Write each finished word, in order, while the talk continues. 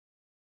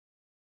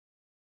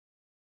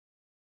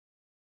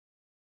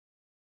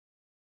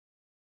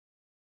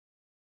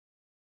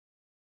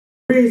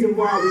reason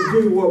why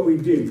we do what we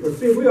do. Because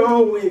see, we're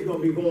always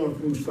going to be going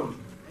through something.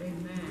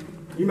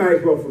 You might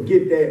as well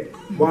forget that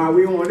while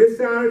we're on this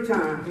side of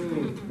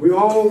time, we're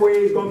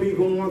always going to be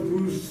going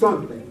through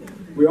something.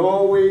 We're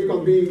always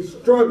going to be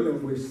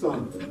struggling with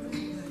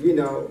something, you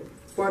know.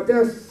 But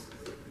that's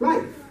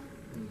life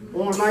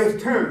on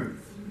life's terms.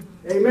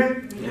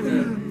 Amen?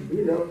 Amen.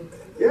 You know,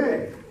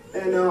 yeah.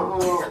 And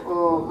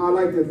I'd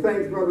like to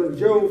thank Brother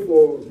Joe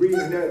for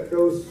reading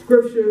those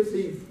scriptures.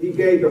 He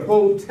gave the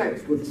whole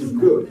text, which was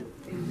good.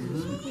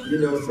 You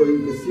know, so you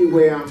can see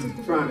where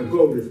I'm trying to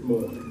go this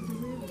morning.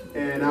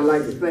 And I'd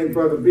like to thank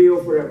Brother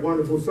Bill for that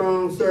wonderful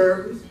song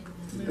service.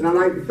 And I'd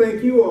like to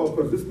thank you all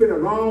because it's been a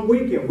long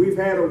weekend. We've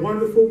had a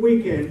wonderful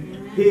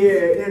weekend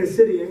here at Inner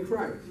City in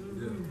Christ.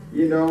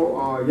 You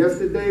know,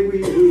 yesterday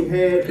we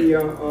had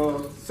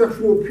the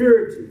sexual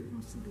purity,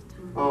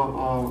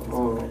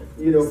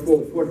 you know,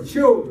 for the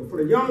children, for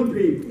the young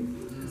people.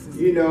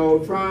 You know,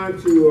 trying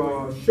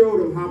to show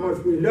them how much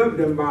we love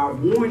them by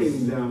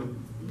warning them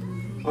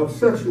of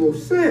sexual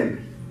sin.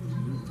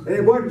 And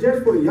it wasn't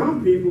just for the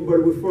young people,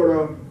 but it was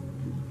for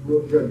the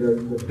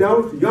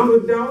adults, the young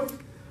adults,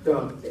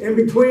 the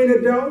in-between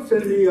adults,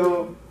 and the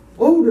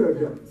older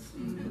adults.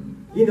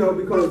 You know,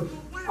 because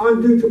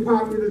undue to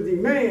popular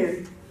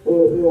demand,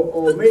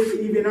 or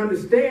maybe even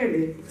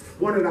understanding,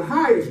 one of the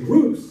highest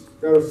groups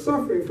that are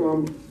suffering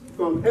from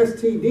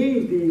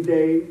STDs these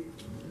days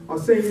are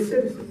senior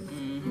citizens.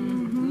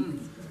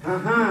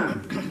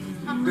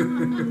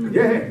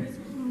 Yeah.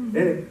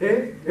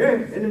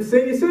 And the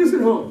senior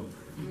citizen homes.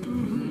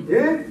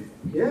 Yeah.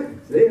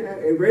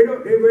 They right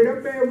up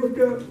there with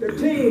the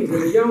teens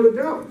and the young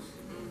adults.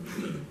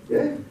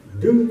 Yeah.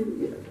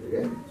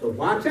 So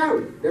watch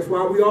out. That's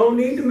why we all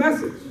need the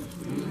message.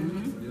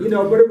 You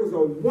know, but it was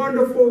a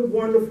wonderful,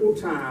 wonderful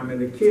time.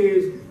 And the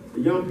kids,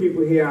 the young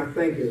people here, I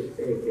think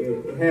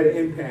it had an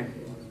impact.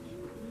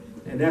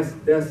 And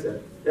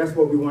that's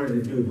what we wanted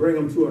to do, bring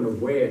them to an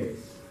awareness.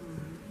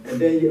 And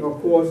then,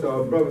 of course,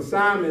 Brother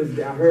Simons,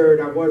 I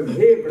wasn't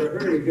here, but I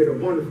heard he did a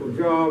wonderful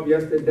job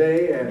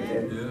yesterday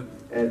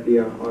at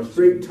the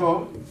Street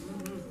Talk.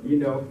 You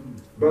know,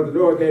 Brother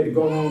Lorick had to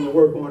go home and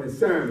work on his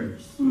sermon.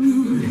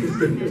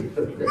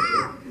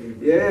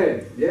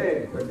 Yeah.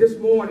 But this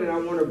morning, I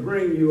want to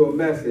bring you a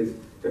message,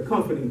 the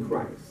comforting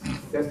Christ.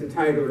 That's the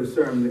title of the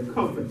sermon, the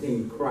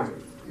comforting Christ.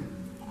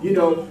 You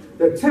know,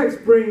 the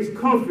text brings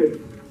comfort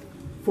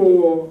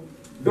for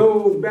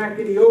those back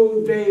in the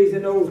old days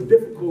and those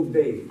difficult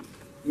days.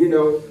 You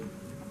know,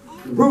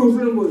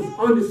 Jerusalem was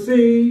under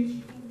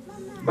siege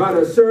by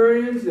the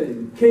Assyrians,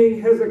 and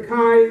King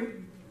Hezekiah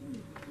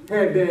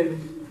had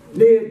been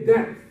near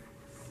death.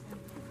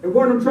 And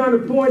what I'm trying to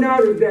point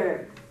out is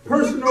that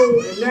personal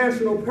and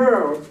national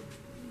peril,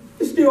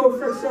 it still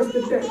affects us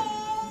today.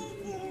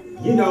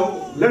 You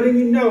know, letting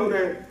you know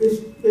that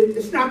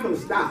it's not going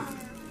to stop.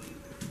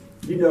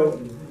 You know,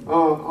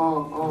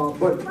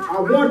 but I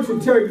want to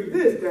tell you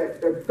this,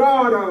 that the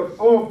God of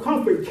all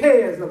comfort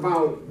cares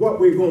about what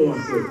we're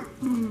going through.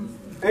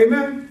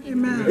 Amen?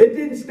 Amen. It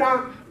didn't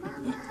stop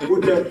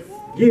with the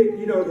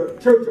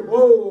church of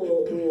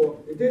old, or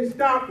it didn't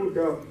stop with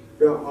the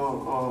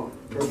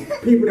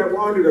people that were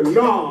under the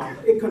law.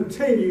 It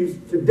continues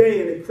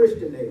today in the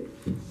Christian age.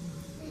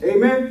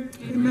 Amen?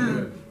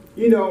 Amen.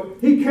 You know,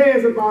 he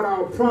cares about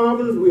our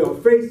problems we are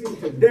facing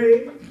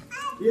today.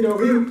 You know,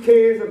 he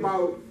cares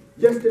about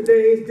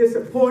yesterday's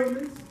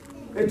disappointments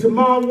and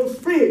tomorrow's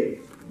fears.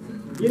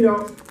 You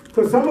know,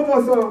 because some of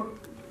us are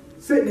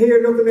sitting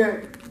here looking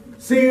at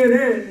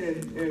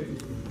CNN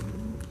and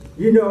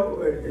you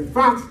know, and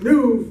Fox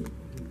News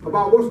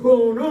about what's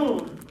going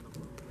on.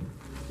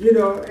 You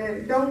know,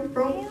 and don't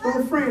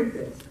frame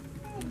this.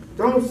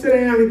 Don't sit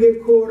down and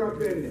get caught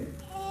up in there.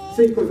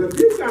 See, because if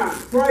you got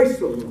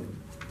Christ on,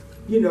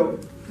 you know,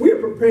 we're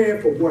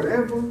prepared for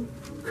whatever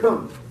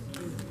comes.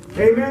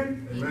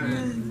 Amen?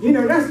 Amen. You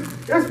know,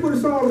 that's what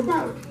it's all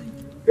about.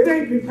 It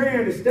ain't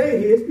preparing to stay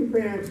here, it's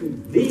preparing to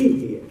leave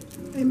here.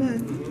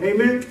 Amen.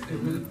 Amen?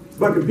 Amen.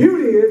 But the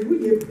beauty is we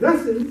get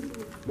blessings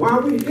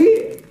while we're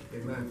here.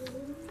 Amen.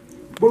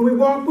 When we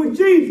walk with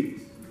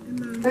Jesus.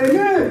 Amen.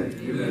 Amen.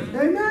 Amen.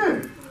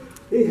 Amen.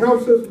 He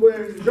helps us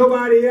when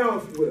nobody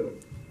else will.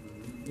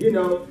 You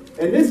know,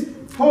 and this,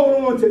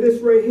 hold on to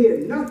this right here.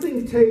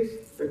 Nothing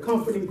takes the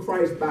comforting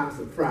Christ by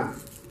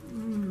surprise.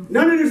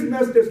 None of this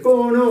mess that's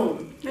going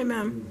on,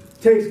 amen,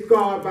 takes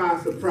God by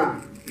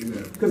surprise.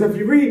 Because if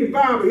you read the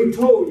Bible, he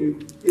told you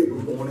it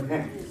was going to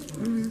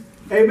happen.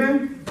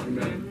 Amen?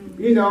 Amen.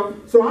 You know,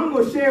 so I'm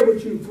going to share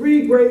with you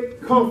 3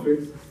 great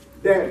comforts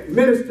that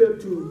minister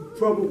to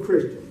troubled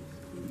Christians.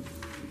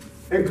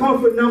 And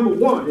comfort number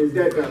 1 is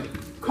that the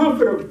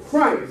comfort of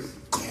Christ,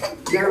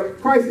 that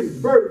Christ's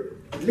birth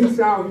meets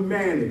our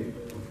humanity,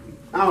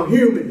 our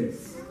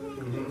humanness.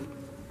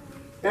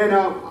 And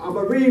I'm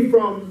going to read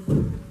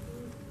from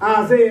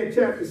Isaiah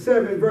chapter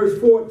 7, verse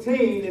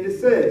 14, and it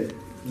says,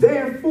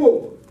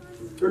 "Therefore,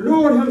 the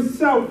Lord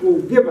himself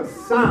will give a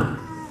sign.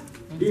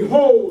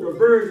 Behold, a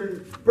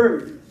virgin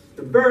birth.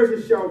 The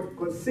virgin shall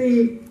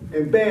conceive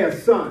and bear a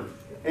son,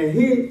 and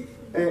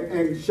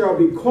and shall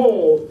be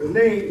called the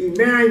name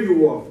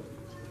Emmanuel.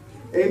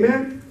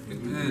 Amen?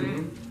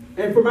 Amen.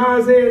 And from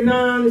Isaiah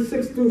 9,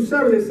 6 through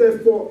 7, it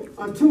says, for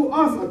unto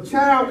us a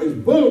child is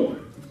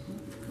born,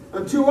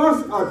 unto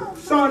us a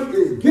son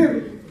is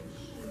given,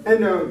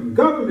 and the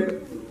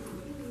government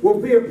will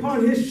be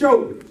upon his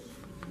shoulders.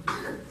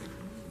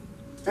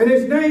 And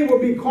his name will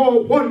be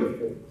called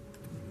Wonderful,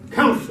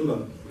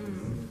 Counselor,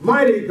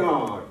 Mighty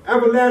God,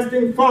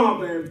 Everlasting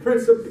Father, and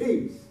Prince of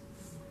Peace.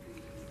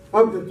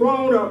 Of the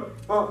throne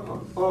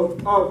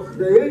of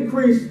the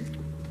increase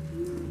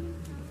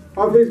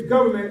of his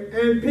government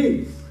and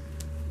peace,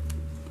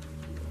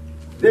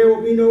 there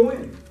will be no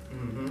end.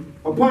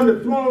 Upon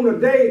the throne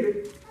of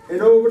David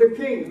and over the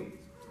kingdom,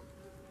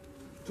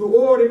 to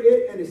order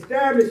it and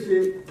establish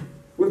it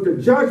with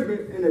the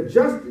judgment and the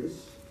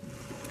justice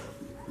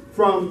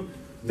from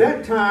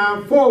that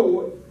time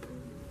forward,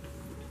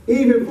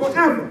 even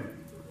forever.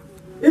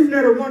 Isn't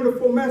that a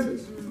wonderful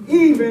message?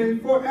 Even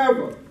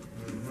forever.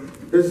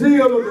 The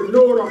zeal of the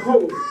Lord of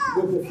hosts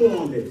will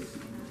perform this.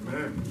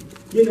 Amen.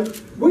 You know,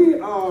 we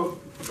are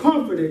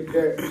confident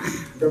that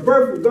the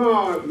birth of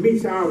God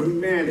meets our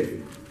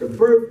humanity. The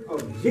birth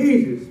of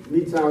Jesus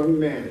meets our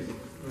humanity.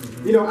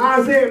 You know,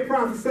 Isaiah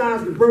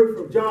prophesied the birth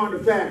of John the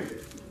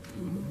Baptist.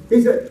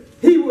 He said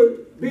he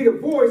would be the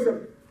voice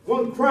of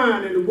one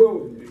crying in the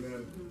wilderness.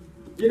 Amen.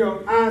 You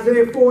know,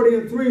 Isaiah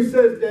 40:3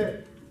 says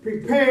that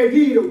prepare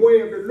ye the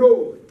way of the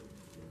Lord.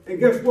 And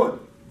guess what?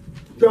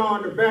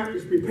 John the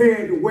Baptist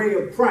prepared the way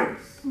of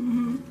Christ.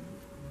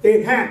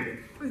 It happened.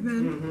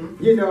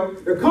 You know,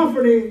 the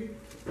comforting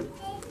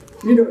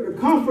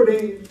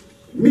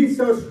meets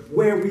us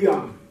where we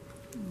are.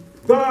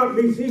 God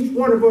meets each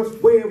one of us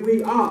where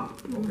we are.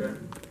 Okay.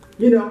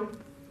 You know,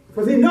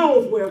 because he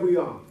knows where we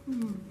are,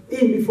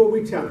 even before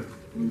we tell him.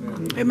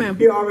 Amen.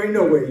 He already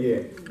knows where you're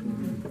at.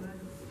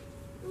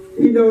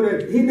 He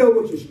knows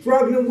what you're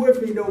struggling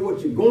with. He knows what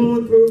you're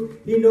going through.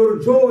 He knows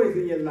the joys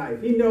in your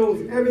life. He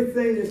knows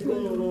everything that's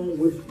going on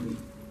with you.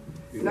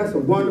 And that's a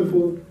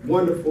wonderful,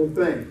 wonderful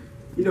thing.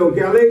 You know,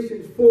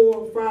 Galatians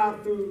 4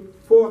 through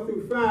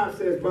 5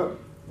 says, but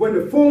when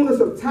the fullness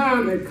of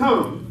time had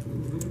come,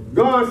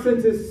 God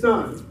sent his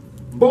son,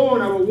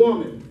 born of a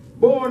woman,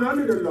 born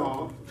under the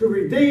law, to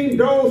redeem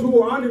those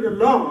who are under the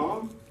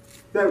law,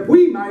 that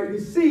we might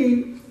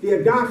receive the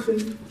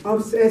adoption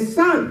as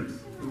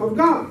sons of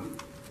God.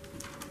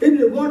 Isn't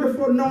it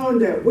wonderful knowing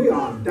that we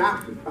are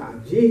adopted by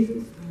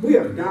Jesus? We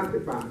are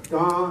adopted by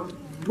God.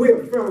 We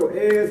are fellow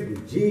heirs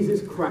with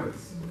Jesus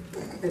Christ.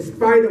 In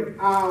spite of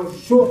our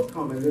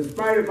shortcomings, in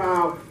spite of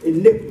our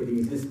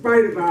iniquities, in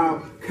spite of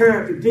our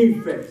character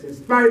defects, in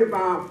spite of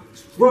our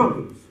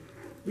struggles,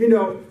 you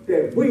know,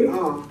 that we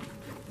are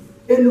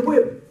in the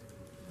will.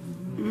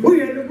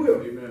 We're in the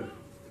will. Amen.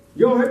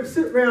 You don't have to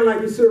sit around like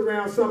you sit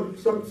around some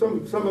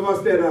of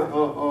us that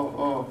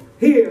are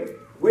here,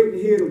 waiting to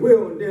hear the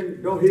will and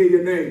then don't hear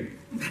your name.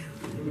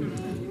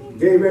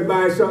 Gave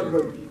everybody something,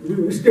 but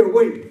you're still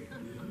waiting.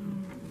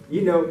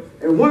 You know,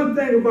 and one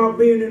thing about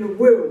being in the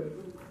will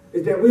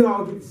is that we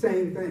all get the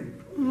same thing.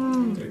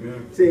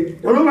 Amen. See,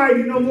 don't nobody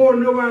get no more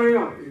than nobody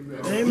else.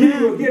 Amen. You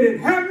either get in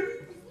heaven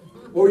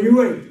or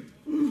you ain't.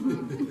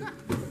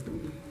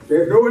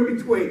 There's no in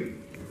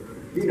between.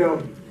 You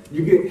know,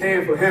 you get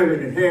half of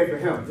heaven and half of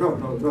hell.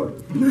 No.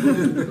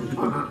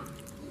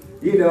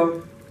 You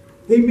know,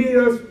 he met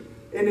us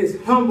in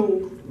his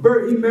humble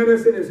birth. He met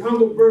us in his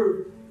humble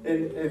birth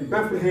in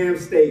Bethlehem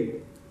stable,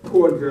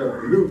 according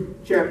to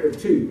Luke chapter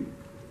 2.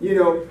 You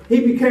know,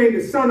 he became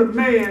the Son of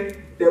Man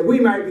that we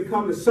might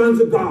become the sons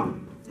of God.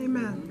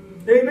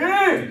 Amen.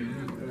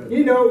 Amen.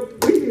 You know,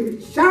 we be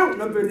shouting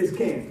up in this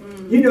camp.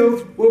 You know,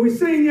 when we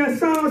sing your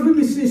songs, we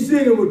be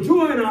singing with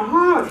joy in our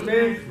hearts,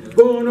 man,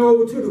 going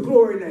over to the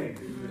glory name.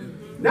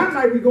 Not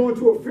like we're going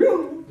to a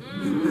funeral.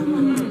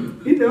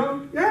 You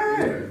know,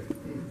 yeah.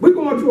 We're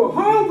going to a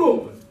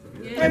homegoing.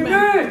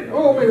 Amen.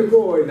 Over in the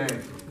glory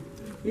name.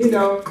 You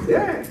know,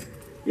 yeah.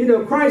 You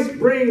know, Christ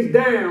brings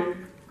down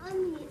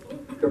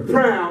the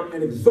proud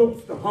and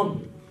exalts the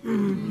humble.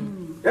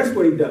 That's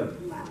what he does.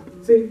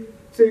 See,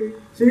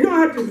 you don't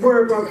have to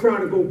worry about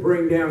trying to go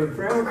bring down the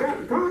proud.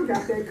 God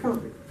got that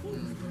covered.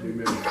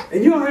 Amen.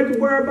 And you don't have to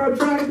worry about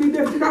trying to be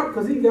lifted up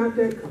because he got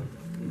that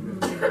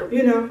covered.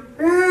 You know,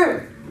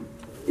 yeah.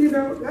 You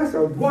know, that's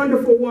a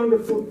wonderful,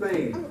 wonderful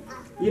thing.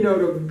 You know,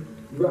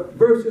 the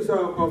verses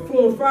are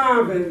 4 and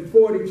 5 in the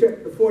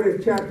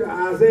 40th chapter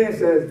of Isaiah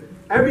says,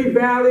 every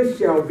valley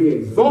shall be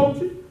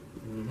exalted,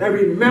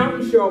 every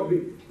mountain shall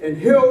be, and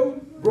hill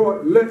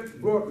brought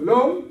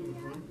low,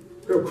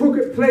 the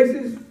crooked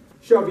places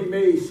shall be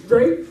made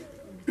straight.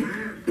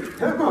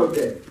 How about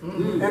that?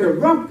 And the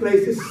rough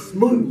places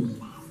smooth.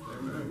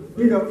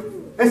 You know,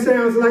 that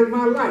sounds like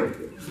my life,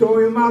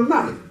 story of my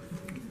life.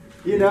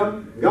 You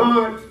know,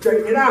 God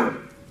straightened it out.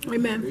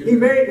 Amen. He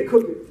made the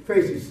crooked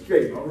places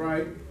straight. All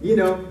right. You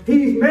know,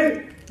 he's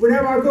made,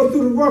 whenever I go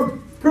through the rough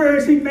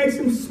periods, he makes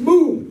them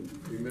smooth.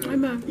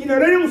 Amen. You know,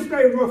 they don't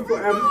stay rough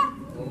forever.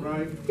 All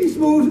right. He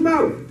smooths them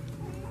out.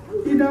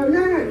 You know,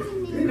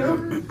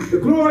 the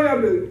glory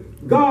of the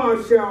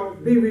God shall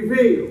be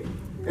revealed,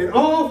 and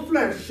all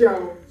flesh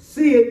shall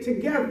see it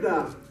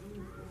together.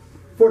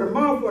 For the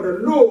mouth of the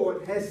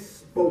Lord has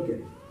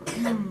spoken.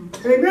 Amen.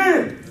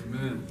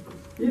 Amen.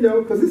 You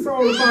know, because it's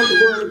all about the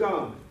word of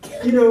God.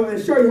 You know,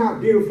 and show you how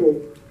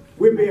beautiful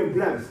we're being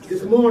blessed.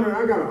 This morning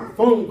I got a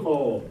phone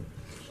call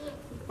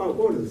about,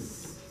 what is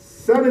it,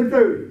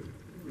 7:30.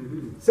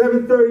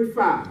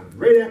 7:35,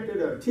 right after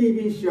the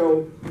TV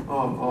show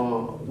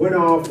went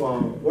off,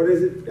 what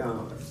is it?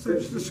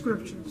 Search the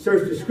Scriptures.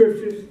 Search the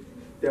Scriptures.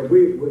 That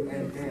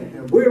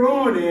and we're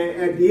on there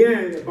at the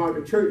end about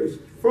the church,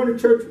 from the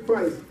Church of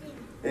Christ.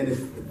 And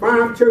there's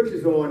 5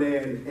 churches on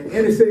there, and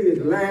Inner City is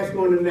the last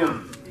one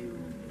announced.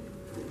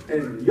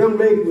 And the young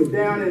lady was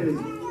down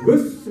in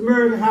Good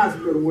Samaritan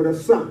Hospital with her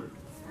son,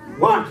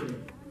 watching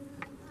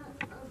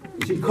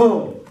it. She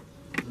called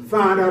to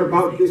find out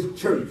about this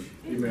church.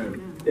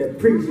 Amen. That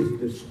preaches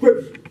the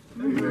Scriptures.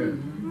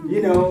 Amen.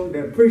 You know,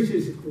 that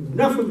preaches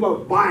nothing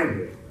but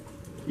Bible.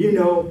 You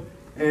know,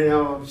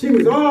 and she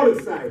was all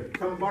excited,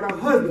 talking about her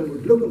husband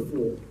was looking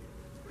for,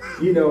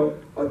 you know,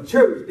 a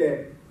church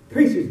that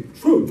preaches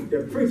truth,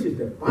 that preaches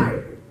the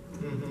Bible.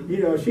 You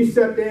know, she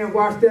sat there and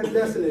watched that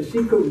lesson, and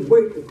she couldn't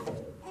wait to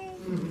call.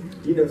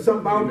 You know,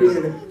 something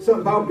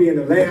about being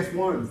the last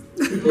one.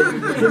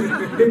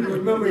 Didn't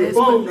remember the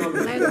phone number.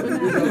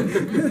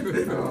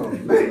 Oh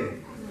man.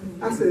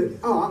 I said,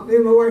 me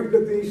and my wife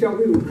looked at each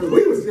other, because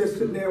we was just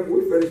sitting there,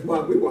 we finished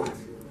what we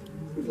watched.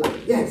 We was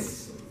like,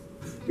 yes.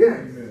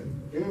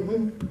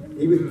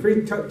 He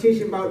was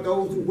teaching about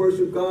those who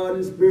worship God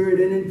in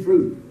spirit and in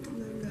truth.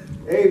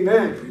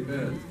 Amen.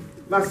 Amen.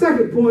 My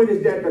second point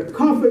is that the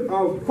comfort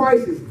of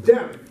Christ's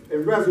death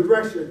and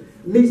resurrection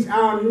meets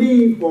our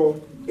need for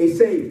a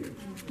Savior.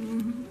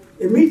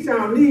 It meets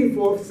our need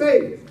for a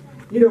Savior.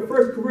 You know,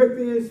 1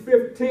 Corinthians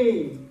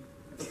 15,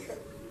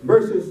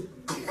 verses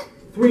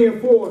 3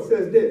 and 4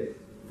 says this: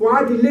 For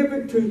I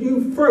delivered to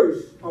you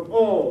first of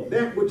all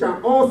that which I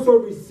also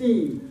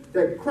received,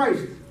 that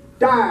Christ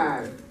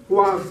died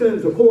for our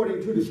sins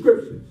according to the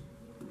Scriptures,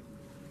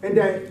 and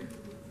that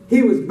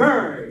he was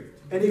buried,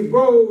 and he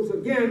rose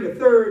again the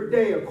third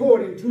day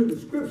according to the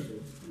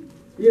Scriptures.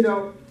 You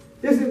know,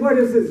 this is what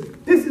this is.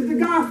 This is the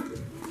gospel.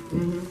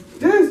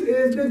 This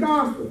is the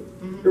gospel.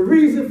 The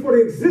reason for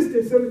the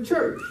existence of the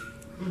church.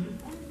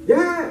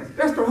 Yes,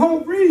 that's the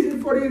whole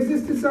reason for the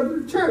existence of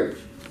the church.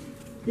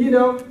 You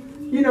know,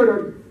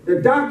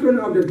 the doctrine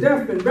of the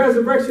death and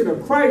resurrection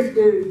of Christ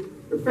is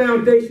the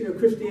foundation of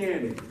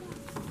Christianity.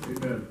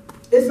 Amen.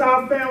 It's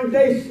our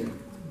foundation.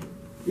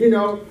 You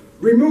know,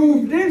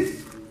 remove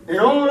this and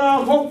all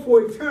our hope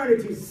for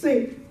eternity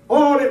sink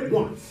all at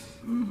once.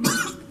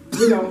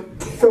 You know,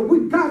 so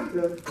we got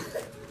to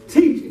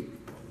teach it.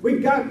 We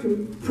got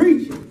to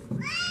preach it.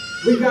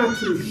 We got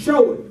to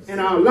show it in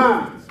our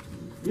lives.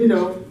 You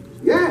know,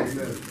 yes.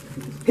 Amen.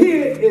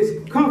 Here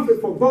is comfort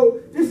for both.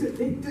 This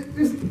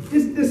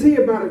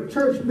here about a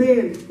church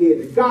being here,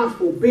 the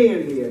gospel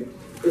being here,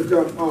 is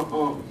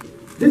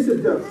this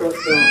is the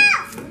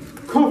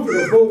comfort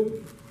of both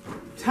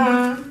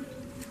time,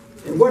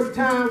 and what's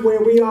time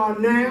where we are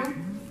now,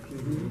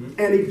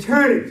 and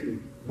eternity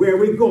where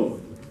we're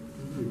going.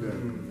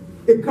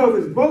 It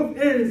covers both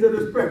ends of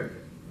the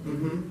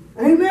spectrum.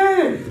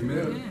 Amen.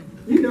 Amen.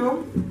 You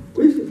know,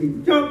 we should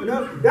be jumping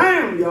up and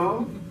down,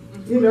 y'all.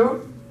 You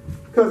know.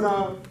 Because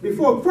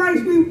before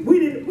Christ, we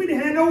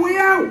didn't have no way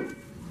out.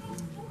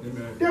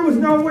 Amen. There was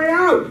no way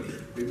out.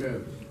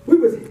 Amen. We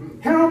was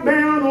held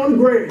bound on the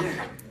grave.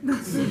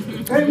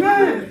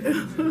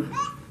 Amen.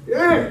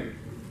 Yeah.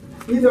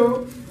 You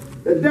know,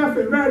 the death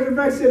and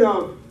resurrection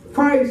of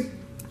Christ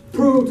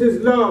proved his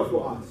love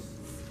for us.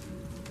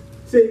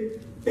 See,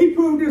 he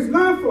proved his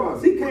love for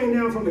us. He came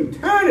down from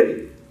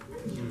eternity,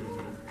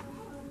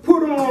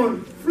 put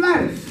on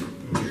flesh,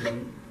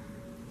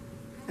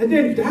 and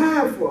then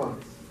died for us.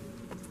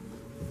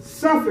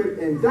 Suffered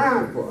and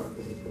died for us.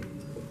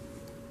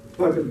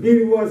 But the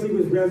beauty was he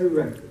was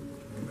resurrected.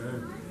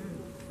 Amen.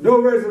 No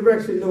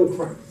resurrection, no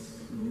Christ.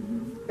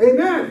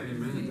 Amen.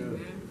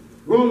 Amen.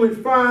 Romans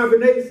 5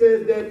 and 8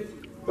 says that,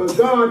 but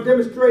God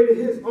demonstrated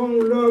his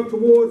own love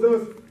towards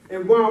us,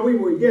 and while we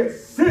were yet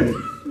sinners,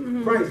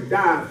 Christ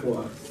died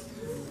for us.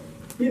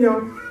 You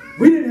know,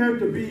 we didn't have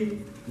to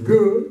be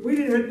good. We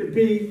didn't have to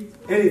be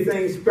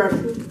anything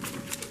special.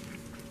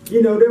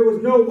 You know, there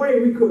was no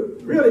way we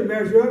could really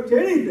measure up to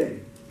anything.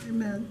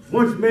 Amen.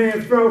 Once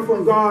man fell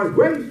from God's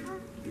grace,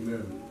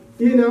 amen,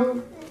 you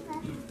know,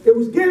 it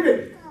was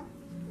given.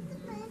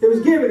 It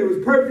was given. It was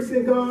purpose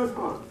in God's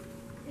heart.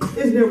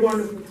 Isn't it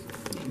wonderful?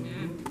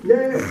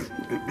 Yes.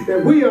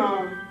 That we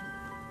are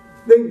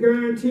then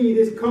guaranteed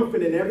this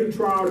comfort in every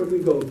trial that we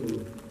go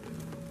through.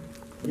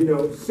 You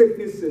know,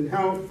 sickness and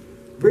health,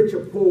 rich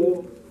or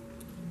poor,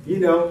 you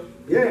know,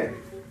 yeah.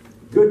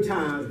 Good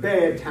times,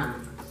 bad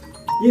times.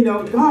 You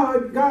know,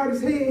 God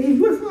is here. He's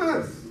with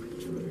us.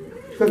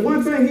 Because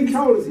one thing he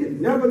told us, he'd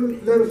never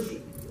let us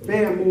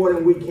bear more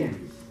than we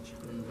can.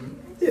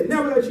 He'll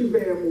never let you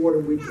bear more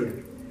than we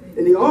can.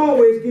 And he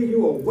always give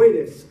you a way to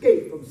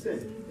escape from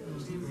sin.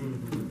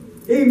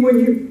 Even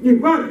when you're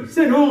running,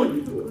 sin on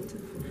you.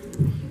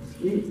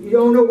 You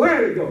don't know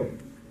where to go.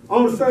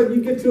 All of a sudden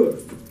you get to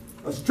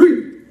a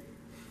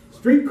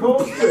street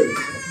called straight.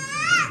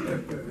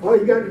 All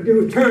you got to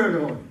do is turn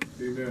on it.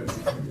 Amen.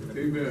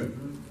 Amen.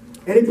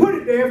 And he put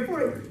it there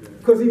for you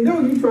because he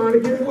know you trying to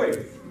get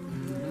away.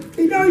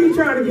 He know you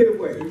trying to get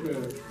away.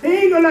 Amen. He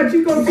ain't going to let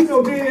you go to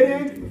no dead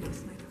end.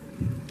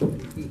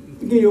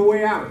 He give you a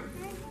way out.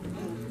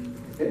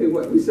 Hey,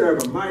 what? We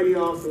serve a mighty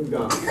awesome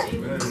God.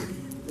 Amen.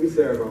 We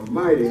serve a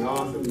mighty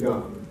awesome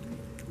God.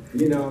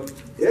 You know,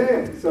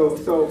 yeah. So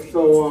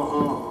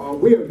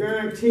we are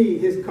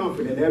guaranteed his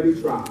comfort in every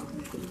trial.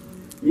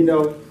 You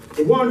know,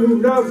 the one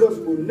who loves us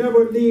will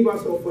never leave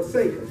us or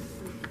forsake us.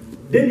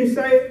 Didn't he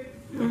say it?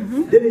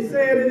 Mm-hmm. Did he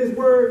say it in his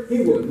word?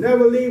 He will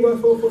never leave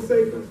us or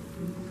forsake us.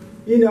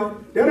 You know,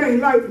 that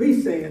ain't like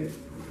me saying it.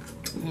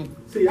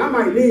 See, I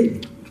might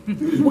leave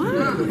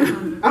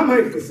you. I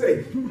might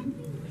forsake you.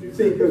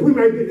 See, because we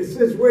might get in a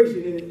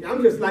situation, and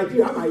I'm just like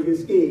you, I might get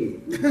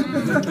scared.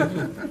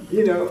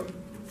 You know,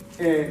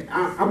 and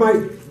I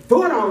might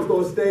thought I was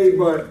going to stay,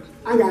 but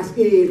I got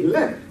scared and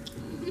left.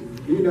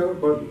 You know,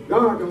 but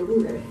God don't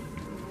do that.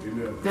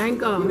 Thank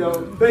God. You know,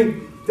 thank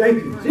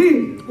you,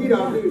 Jesus. He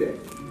don't do that.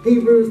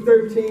 Hebrews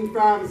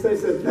 13:5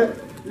 says,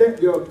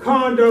 let your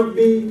conduct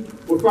be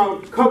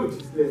without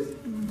covetousness,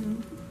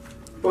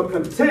 but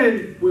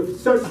contend with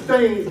such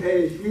things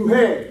as you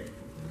have.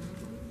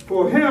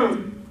 For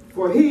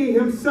he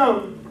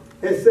himself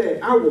has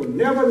said, I will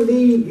never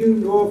leave you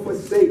nor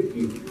forsake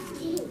you.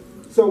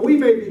 So we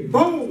may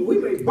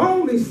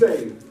boldly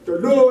say, the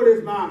Lord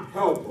is my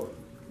helper.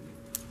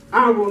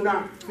 I will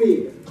not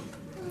fear.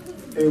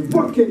 And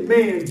what can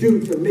man do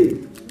to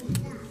me?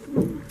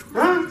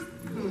 Huh?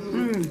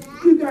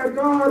 You got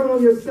God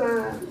on your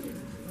side.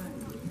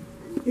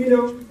 You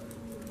know,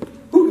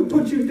 who can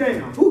put you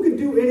down? Who can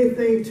do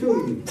anything to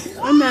you?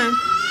 Amen.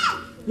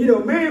 You know,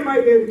 man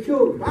might be able to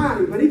kill the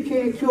body, but he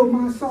can't kill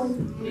my soul.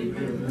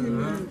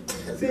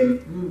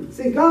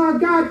 See, God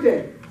got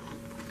that.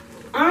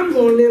 I'm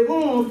going to live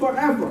on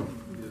forever.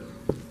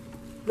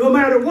 No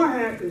matter what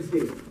happens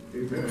here.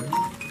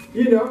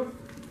 You know,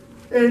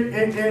 and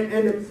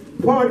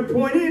the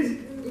point is,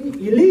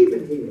 you're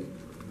leaving here.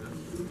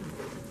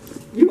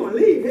 You're going to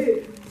leave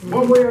here.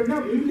 One way or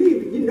another, you're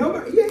leaving. You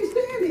ain't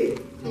staying here.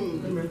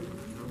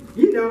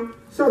 You know,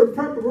 so the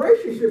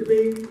preparation should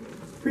be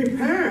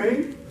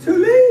preparing to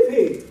leave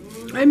here.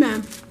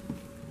 Amen.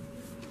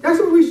 That's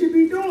what we should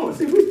be doing.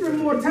 See, we spend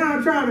more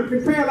time trying to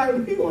prepare like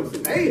we want to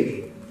stay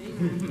here.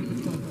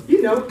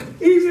 You know,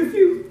 even if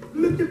you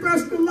live the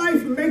rest of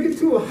life and make it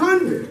to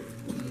 100,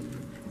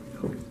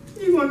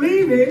 you're going to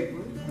leave here.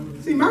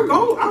 See, my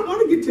goal, I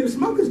want to get to the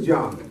smoker's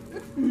job.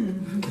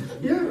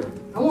 Yeah.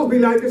 I want to be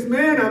like this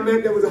man I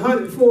met that was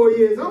 104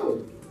 years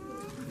old.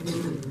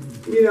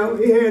 You know,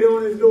 he had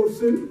on his little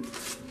suit.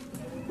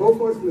 Both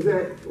of us was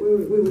at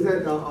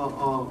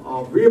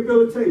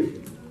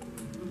rehabilitation.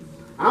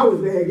 I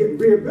was there getting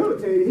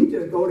rehabilitated. He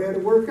just go there to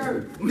work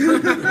out. He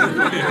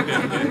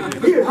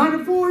was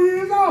 104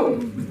 years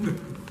old.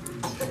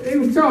 He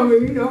was telling me,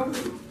 you know,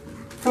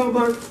 talking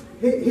about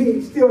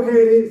he still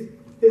had his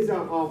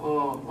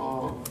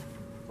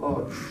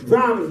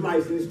driver's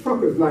license, his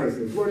trucker's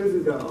license. What is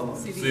it?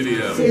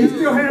 CDL. See, he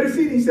still had a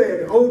CD. He said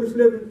the oldest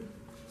living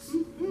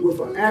with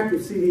an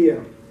active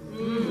CDL.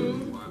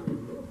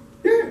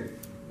 Yeah.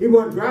 He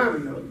wasn't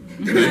driving though.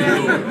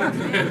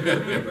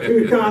 He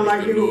was kind of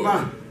like me with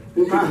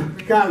my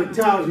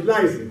college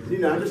license. You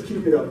know, I just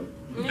keep it up.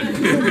 I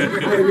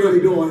ain't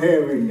really doing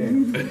hair right now.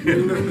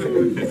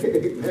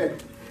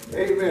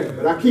 Amen.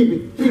 But I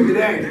keep it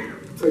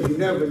anchored, so you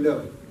never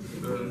know.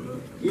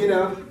 You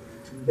know,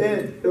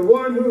 and the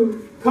one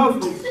who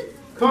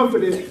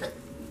comforted,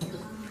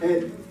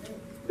 and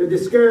the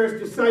discouraged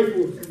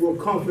disciples will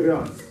comfort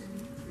us.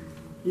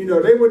 You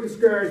know, they were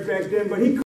discouraged back then, but he